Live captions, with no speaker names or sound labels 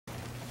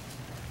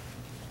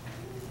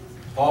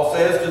Paul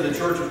says to the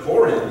church of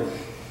Corinth,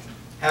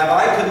 "Have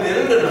I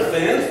committed an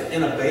offense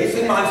in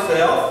abasing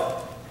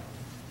myself,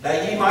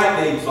 that ye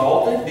might be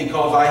exalted,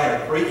 because I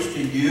have preached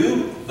to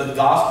you the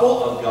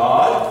gospel of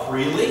God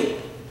freely?"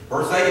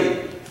 Verse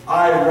 8,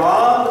 "I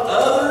robbed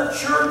other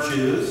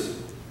churches,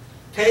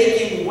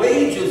 taking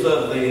wages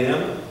of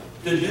them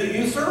to do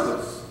you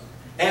service.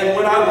 And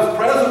when I was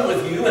present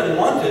with you and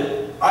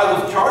wanted, I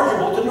was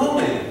chargeable to no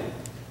man.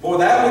 For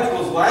that which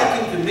was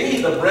lacking to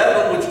me, the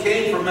brethren which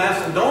came from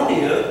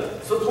Macedonia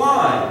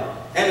supplied.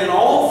 And in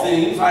all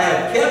things I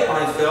have kept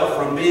myself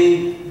from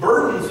being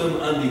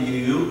burdensome unto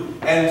you,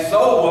 and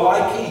so will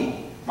I keep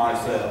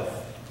myself."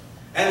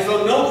 And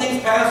so note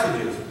these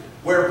passages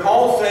where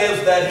Paul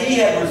says that he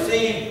had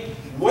received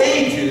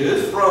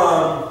wages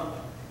from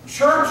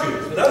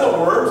churches. In other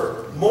words,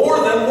 more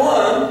than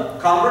one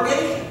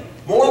congregation.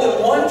 More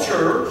than one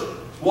church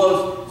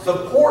was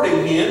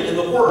supporting him in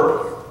the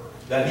work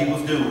that he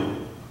was doing.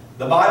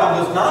 The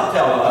Bible does not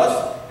tell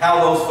us how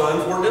those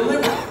funds were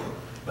delivered.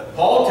 But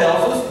Paul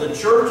tells us the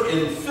church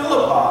in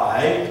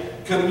Philippi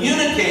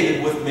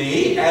communicated with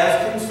me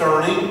as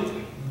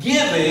concerning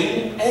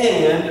giving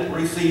and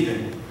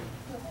receiving.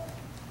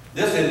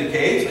 This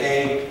indicates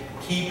a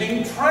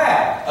keeping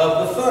track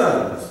of the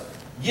funds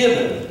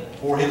given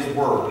for his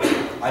work.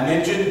 I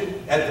mentioned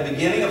at the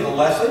beginning of the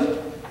lesson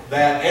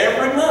that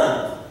every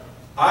month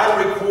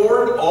I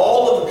record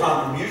all of the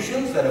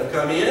contributions that have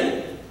come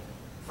in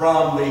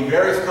from the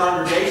various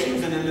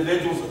congregations and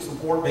individuals that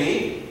support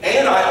me,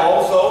 and I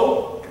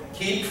also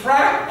keep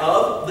track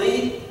of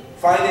the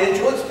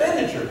financial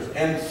expenditures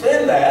and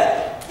send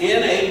that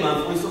in a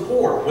monthly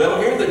support. Well,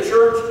 here the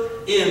church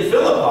in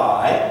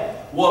Philippi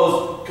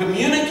was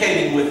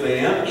communicating with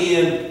them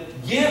in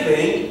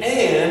giving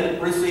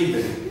and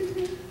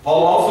receiving.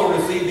 Paul also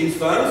received these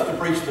funds to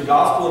preach the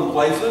gospel in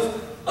places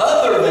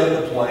other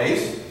than the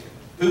place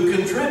who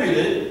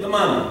contributed the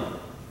money.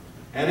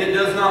 And it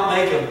does not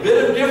make a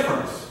bit of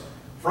difference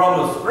from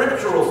a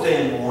scriptural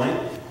standpoint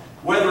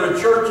whether a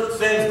church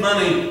sends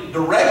money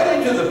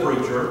directly to the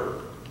preacher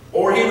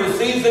or he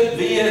receives it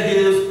via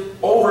his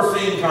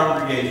overseeing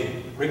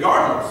congregation.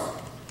 Regardless,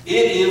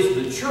 it is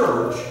the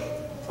church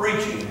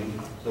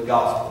preaching the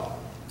gospel.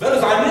 But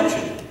as I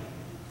mentioned,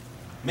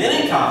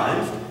 many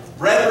times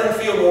brethren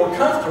feel more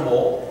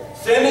comfortable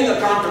sending a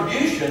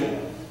contribution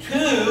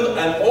to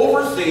an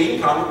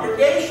overseeing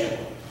congregation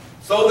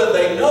so that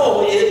they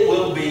know it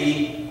will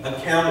be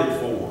accounted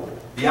for.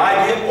 The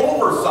idea of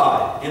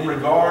oversight in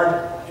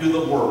regard to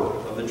the work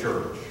of the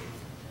church.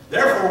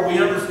 Therefore, we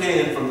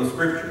understand from the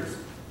scriptures,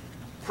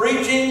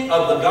 preaching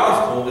of the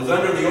gospel is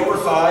under the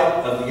oversight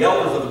of the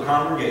elders of the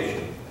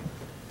congregation.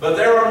 But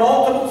there are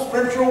multiple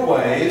scriptural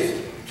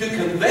ways to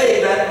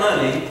convey that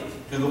money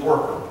to the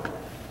worker.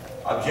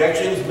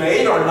 Objections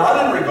made are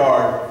not in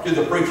regard to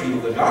the preaching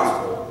of the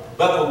gospel,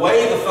 but the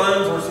way the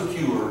funds are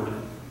secured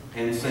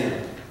and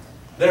sent.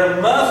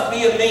 There must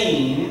be a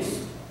means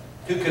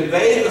to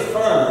convey the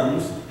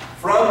funds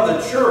from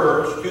the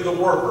church to the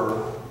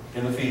worker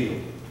in the field.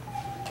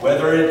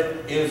 Whether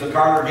it is a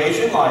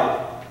congregation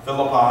like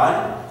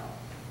Philippi,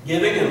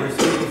 giving and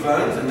receiving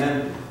funds and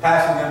then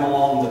passing them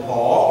along to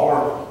Paul,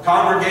 or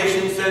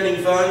congregations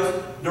sending funds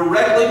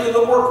directly to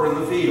the worker in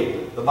the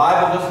field. The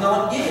Bible does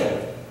not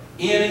give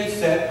any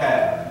set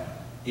pattern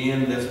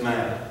in this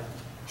matter.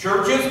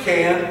 Churches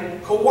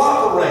can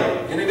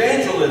cooperate in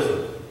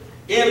evangelism.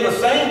 In the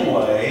same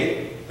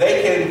way,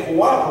 they can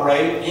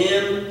cooperate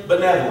in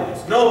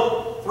benevolence.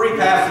 Note three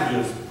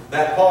passages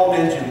that Paul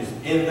mentions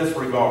in this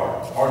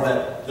regard, or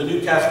that the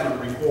New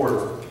Testament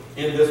records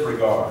in this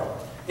regard.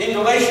 In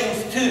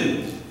Galatians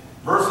 2,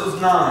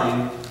 verses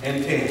 9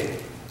 and 10.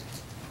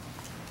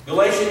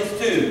 Galatians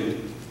 2,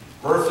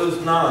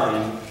 verses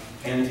 9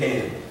 and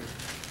 10.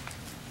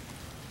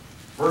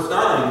 Verse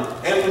 9,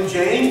 "And when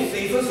James,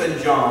 Cephas,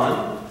 and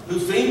John, who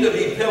seemed to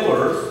be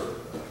pillars,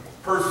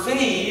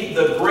 perceived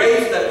the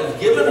grace that was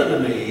given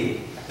unto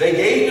me, they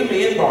gave to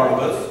me and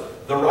Barnabas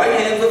the right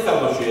hands of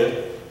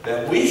fellowship,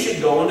 that we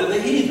should go unto the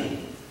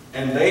heathen,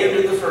 and they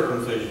unto the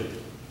circumcision.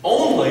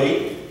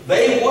 Only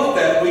they would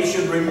that we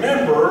should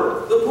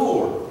remember the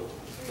poor,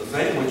 the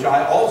same which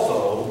I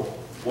also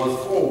was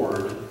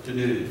forward to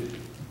do."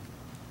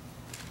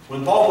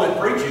 When Paul went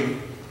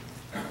preaching,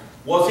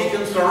 was he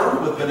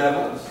concerned with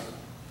benevolence?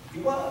 He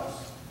was.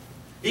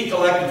 He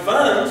collected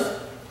funds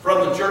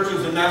from the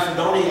churches in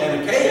Macedonia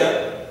and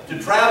Achaia to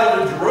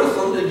travel to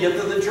Jerusalem to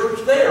give to the church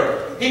there.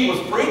 He was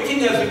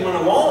preaching as he went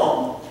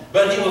along,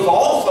 but he was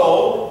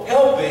also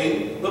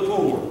helping the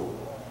poor.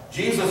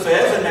 Jesus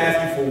says in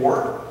Matthew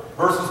 4,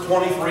 verses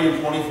 23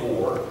 and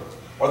 24,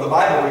 or the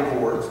Bible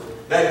records,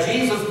 that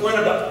Jesus went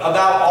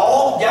about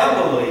all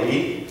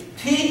Galilee,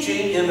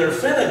 teaching in their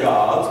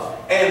synagogues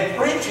and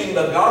preaching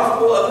the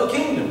gospel of the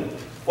kingdom.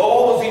 Well,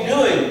 what was he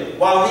doing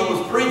while he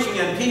was preaching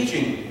and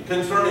teaching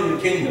concerning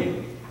the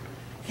kingdom?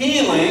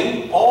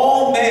 Healing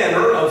all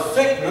manner of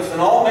sickness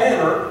and all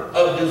manner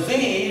of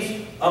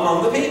disease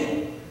among the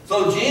people.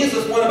 So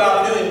Jesus went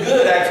about doing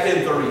good, Acts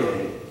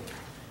 10:38.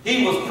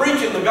 He was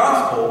preaching the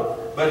gospel,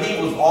 but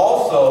he was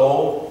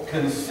also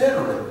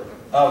considerate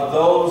of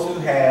those who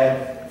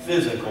had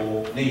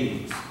physical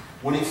needs.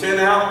 When he sent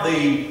out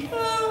the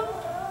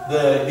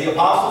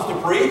apostles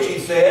to preach, he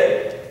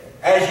said,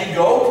 as you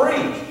go,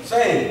 preach,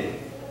 saying,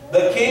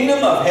 the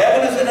kingdom of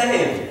heaven is at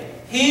hand.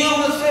 Heal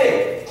the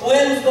sick,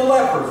 cleanse the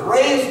lepers,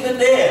 raise the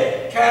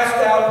dead, cast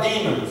out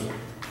demons.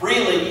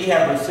 Freely ye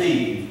have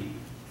received,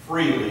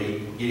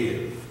 freely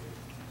give.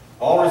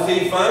 Paul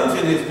received funds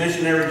in his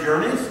missionary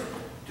journeys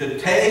to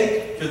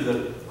take to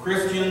the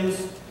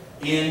Christians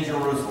in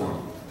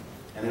Jerusalem.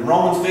 And in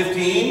Romans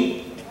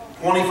 15,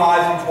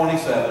 25 and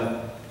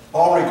 27,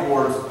 Paul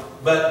records,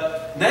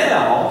 but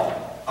now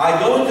I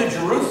go into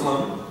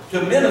Jerusalem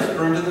to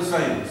minister unto the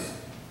saints.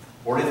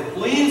 For it hath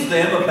pleased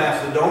them of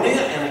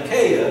Macedonia and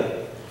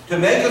Achaia to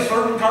make a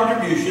certain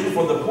contribution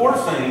for the poor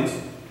saints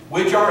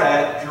which are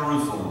at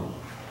Jerusalem.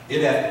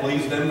 It hath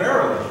pleased them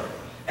verily,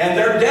 and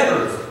their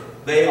debtors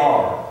they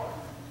are.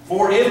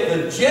 For if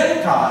the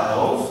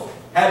Gentiles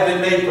have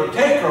been made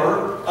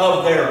partaker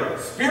of their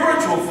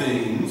spiritual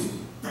things,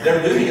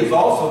 their duty is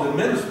also to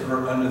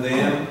minister unto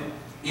them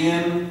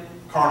in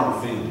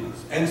carnal things.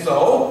 And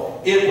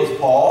so, it was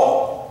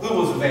Paul who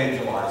was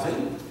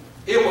evangelizing.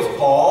 It was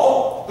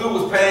Paul who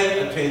was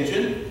paying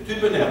attention to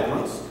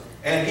benevolence.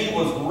 And he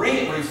was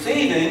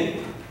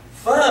receiving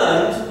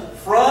funds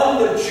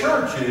from the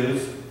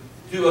churches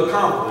to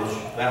accomplish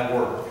that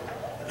work.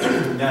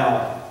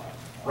 Now,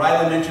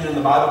 rightly mentioned in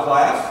the Bible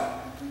class,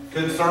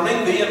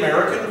 concerning the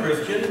American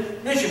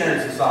Christian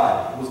Missionary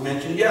Society. It was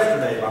mentioned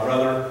yesterday by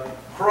Brother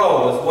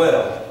Crow as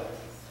well.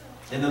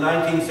 In the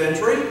 19th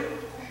century,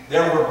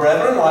 there were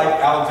brethren like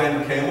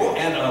Alexander Campbell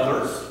and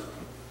others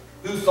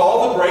who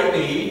saw the great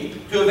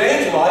need to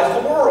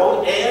evangelize the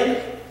world,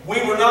 and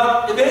we were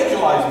not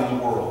evangelizing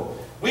the world.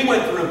 We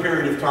went through a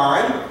period of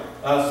time,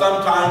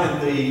 sometime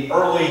in the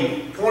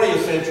early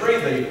 20th century,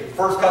 the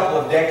first couple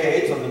of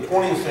decades of the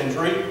 20th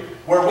century,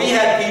 where we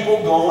had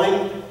people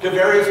going to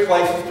various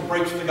places to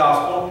preach the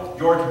gospel.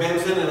 George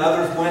Benson and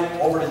others went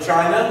over to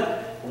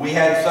China. We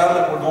had some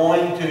that were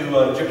going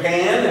to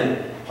Japan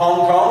and Hong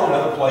Kong and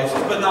other places,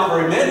 but not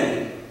very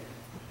many.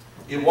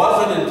 It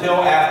wasn't until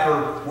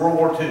after World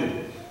War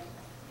II,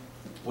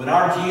 when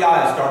our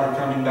GIs started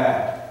coming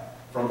back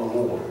from the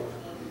war.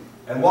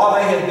 And while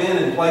they had been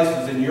in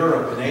places in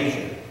Europe and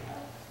Asia,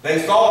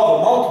 they saw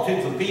the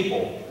multitudes of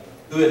people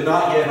who had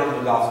not yet heard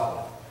the gospel.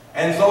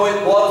 And so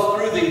it was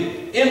through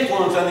the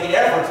influence and the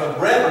efforts of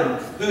brethren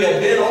who had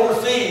been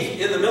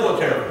overseas in the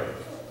military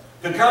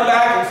to come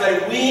back and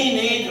say, we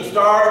need to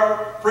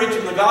start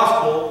preaching the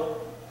gospel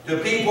to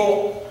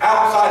people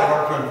outside of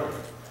our country.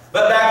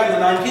 But back in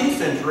the 19th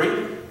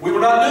century, we were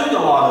not doing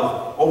a lot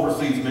of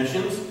overseas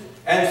missions.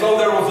 And so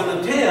there was an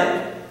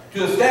attempt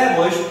to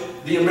establish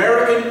the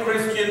American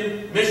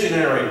Christian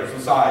Missionary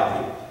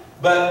Society.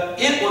 But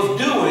it was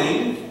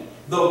doing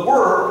the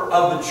work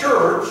of the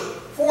church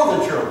for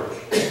the church.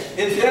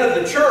 Instead of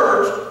the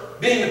church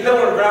being the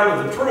pillar and ground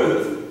of the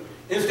truth,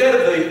 instead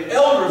of the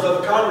elders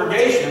of the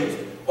congregations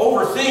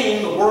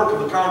overseeing the work of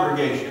the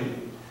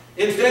congregation,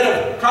 instead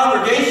of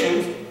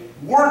congregations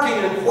working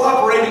and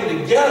cooperating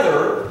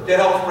together to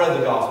help spread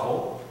the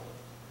gospel,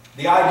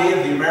 the idea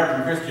of the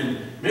American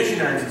Christian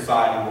Missionary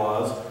Society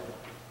was,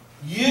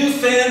 you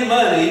send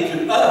money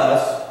to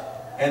us,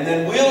 and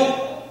then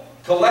we'll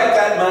collect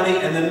that money,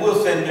 and then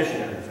we'll send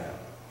missionaries out.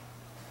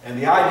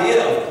 And the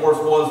idea, of course,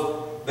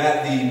 was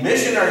that the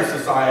Missionary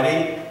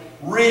Society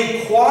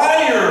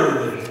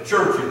required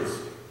churches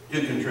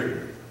to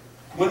contribute.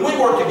 When we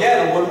work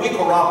together, when we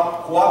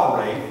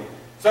cooperate,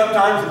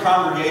 sometimes the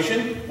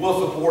congregation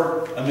will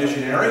support a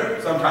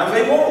missionary, sometimes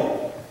they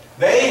won't.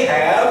 They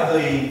have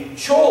the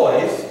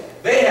choice,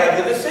 they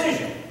have the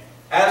decision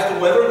as to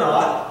whether or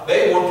not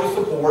they want to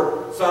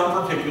support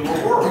some particular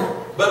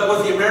work. But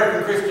with the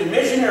American Christian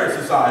Missionary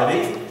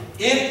Society,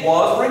 it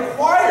was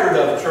required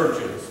of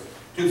churches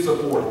to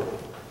support it.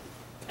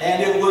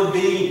 And it would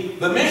be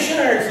the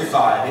Missionary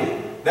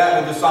Society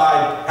that would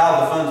decide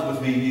how the funds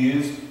would be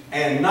used,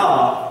 and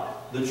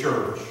not the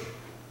church.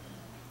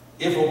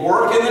 If a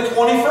work in the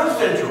 21st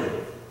century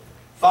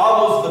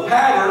follows the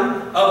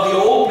pattern of the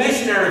old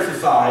Missionary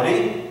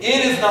Society,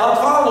 it is not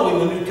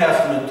following the New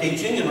Testament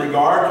teaching in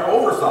regard to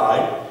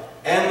oversight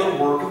and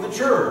the work of the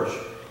church.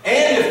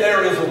 And if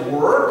there is a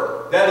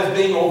work that is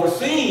being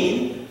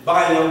overseen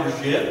by an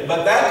eldership,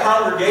 but that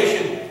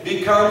congregation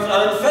becomes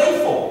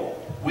unfaithful,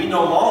 we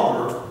no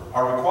longer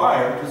are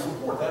required to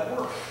support that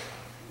work.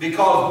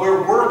 Because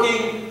we're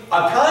working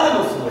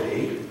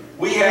autonomously,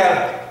 we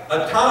have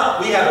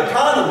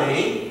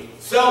autonomy,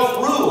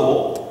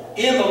 self-rule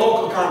in the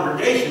local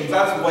congregations.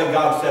 That's the way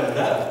God set it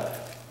up.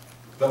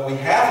 But we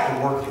have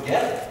to work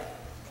together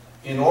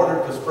in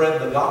order to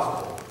spread the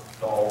gospel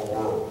to all the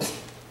world.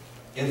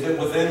 Is it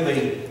within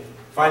the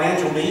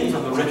financial means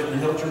of the Richmond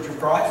Hill Church of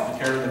Christ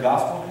to carry the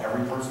gospel to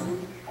every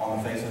person on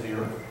the face of the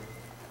earth?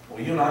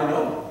 Well, you and I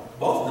know,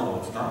 both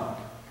know it's not.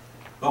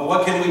 But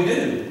what can we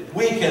do?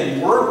 We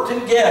can work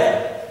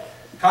together.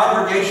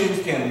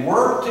 Congregations can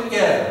work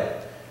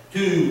together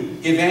to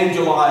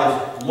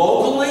evangelize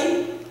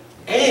locally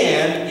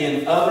and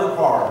in other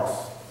parts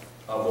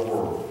of the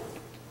world.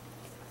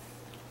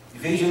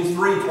 Ephesians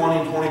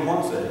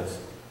 3:20-21 says,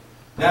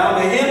 "Now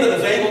to him that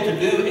is able to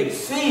do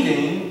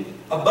exceeding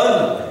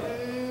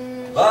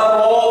abundantly,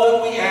 above all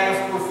that we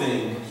ask or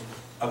think,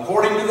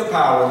 according to the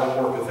power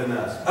that worketh in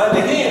us.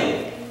 Unto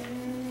him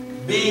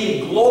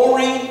be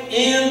glory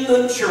in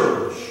the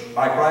church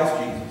by Christ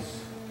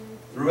Jesus,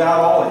 throughout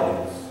all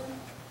ages,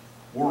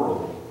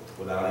 world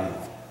without end."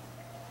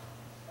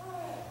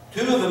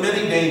 Two of the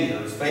many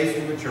dangers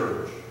facing the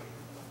church.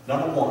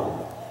 Number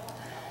one,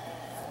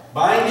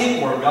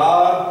 binding where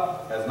God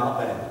has not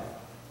bound.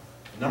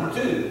 Number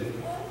two,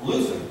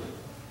 loosing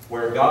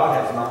where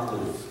God has not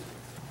loosed.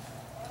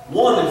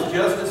 One is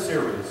just as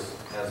serious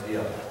as the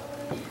other.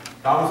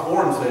 Thomas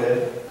Warren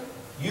said,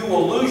 "You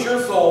will lose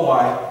your soul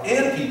by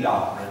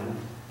anti-doctrine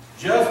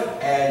just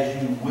as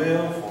you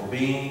will for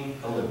being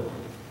a liberal."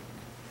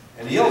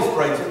 And he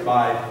illustrates it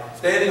by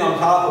standing on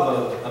top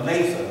of a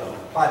mesa,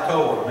 a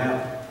plateau or a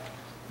mountain.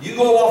 You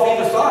go off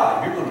either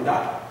side, you're going to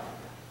die.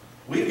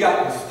 We've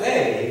got to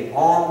stay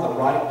on the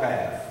right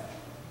path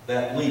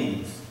that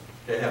leads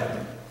to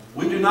heaven.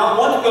 We do not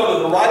want to go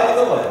to the right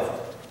or the left,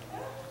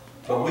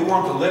 but we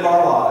want to live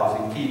our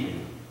lives in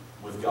keeping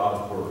with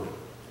God's Word.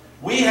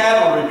 We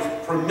have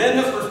a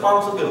tremendous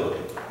responsibility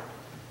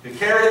to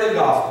carry the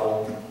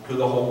gospel to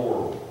the whole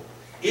world.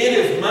 It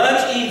is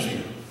much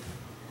easier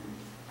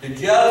to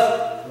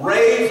just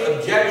raise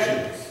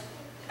objections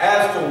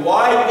as to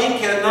why we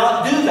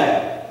cannot do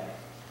that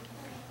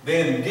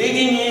than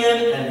digging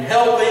in and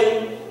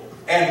helping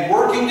and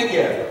working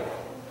together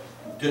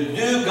to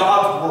do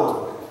God's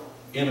work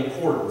in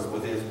accordance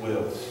with His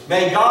will.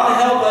 May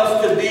God help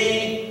us to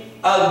be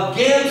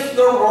against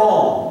the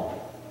wrong,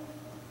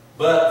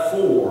 but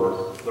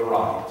for the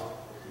right.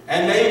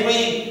 And may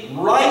we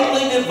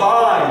rightly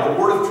divide the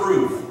word of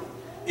truth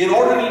in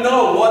order to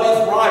know what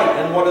is right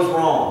and what is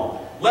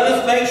wrong. Let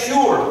us make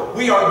sure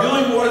we are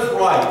doing what is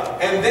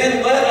right, and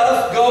then let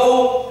us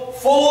go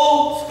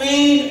full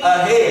speed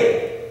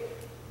ahead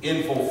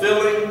in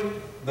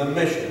fulfilling the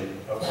mission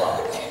of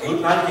Christ.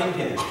 Luke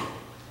 19:10.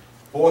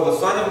 "For the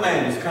Son of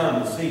Man is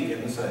come to seek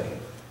and to save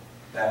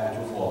that which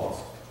was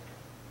lost.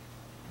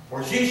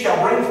 For she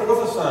shall bring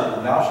forth a son,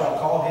 and thou shalt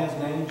call his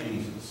name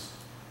Jesus,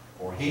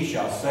 for he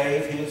shall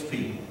save his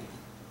people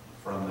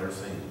from their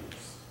sins."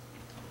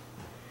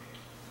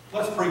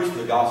 Let's preach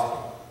the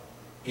gospel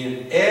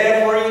in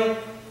every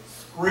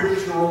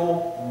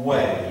scriptural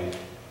way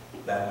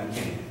that we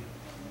can.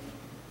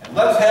 And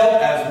let's help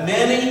as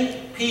many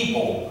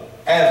people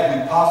as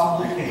we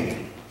possibly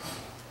can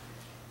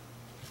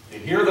to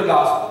hear the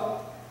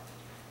gospel,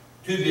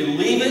 to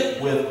believe it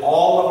with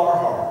all of our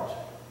heart,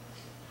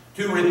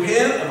 to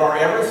repent of our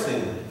every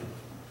sin,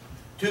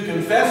 to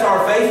confess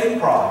our faith in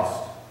Christ,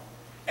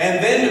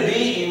 and then to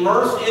be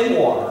immersed in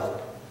water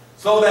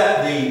so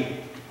that the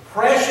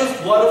precious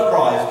blood of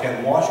Christ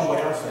can wash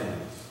away our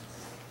sins,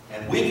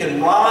 and we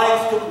can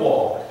rise to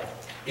walk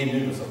in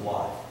newness of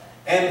life.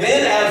 And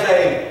then as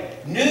a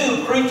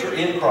new creature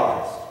in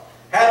Christ,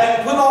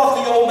 having put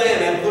off the old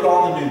man and put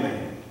on the new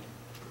man,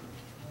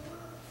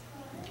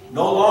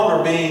 no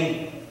longer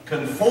being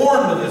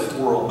conformed to this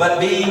world, but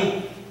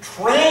being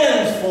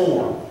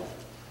transformed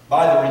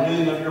by the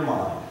renewing of your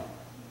mind.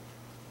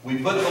 We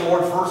put the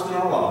Lord first in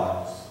our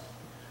lives.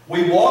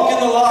 We walk in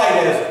the light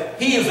as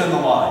He is in the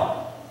light.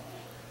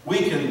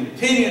 We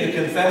continue to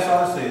confess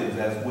our sins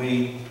as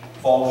we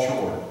fall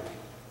short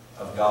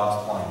of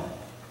God's plan.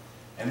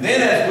 And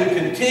then as we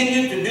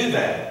continue to do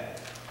that,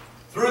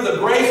 through the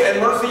grace and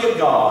mercy of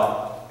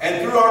God,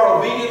 and through our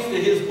obedience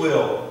to His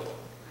will,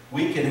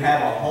 we can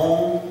have a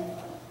home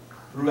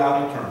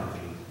throughout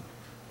eternity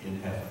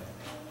in heaven.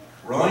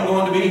 We're only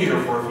going to be here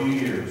for a few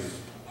years.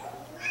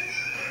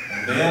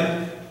 And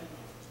then,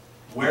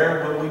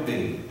 where will we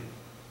be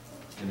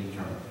in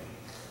eternity?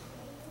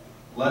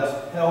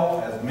 Let's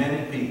help as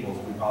many people as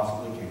we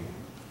possibly can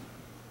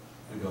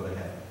to go to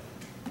heaven.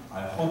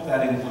 I hope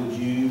that includes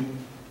you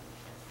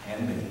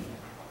and me.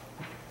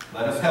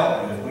 Let us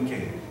help you if we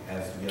can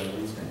as together we